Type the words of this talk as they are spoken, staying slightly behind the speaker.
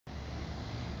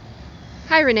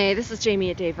Hi Renee, this is Jamie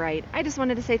at Dave Wright. I just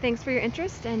wanted to say thanks for your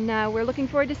interest, and we're looking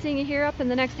forward to seeing you here up in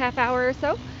the next half hour or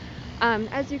so.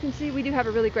 As you can see, we do have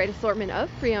a really great assortment of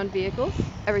pre-owned vehicles,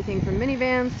 everything from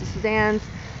minivans to sedans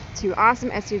to awesome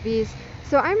SUVs.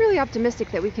 So I'm really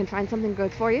optimistic that we can find something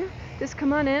good for you. Just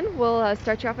come on in, we'll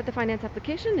start you off with the finance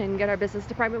application and get our business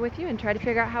department with you and try to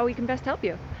figure out how we can best help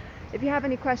you. If you have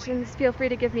any questions, feel free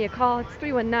to give me a call. It's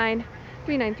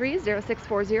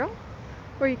 319-393-0640,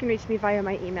 or you can reach me via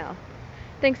my email.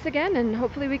 Thanks again, and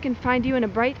hopefully we can find you in a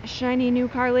bright, shiny new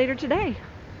car later today.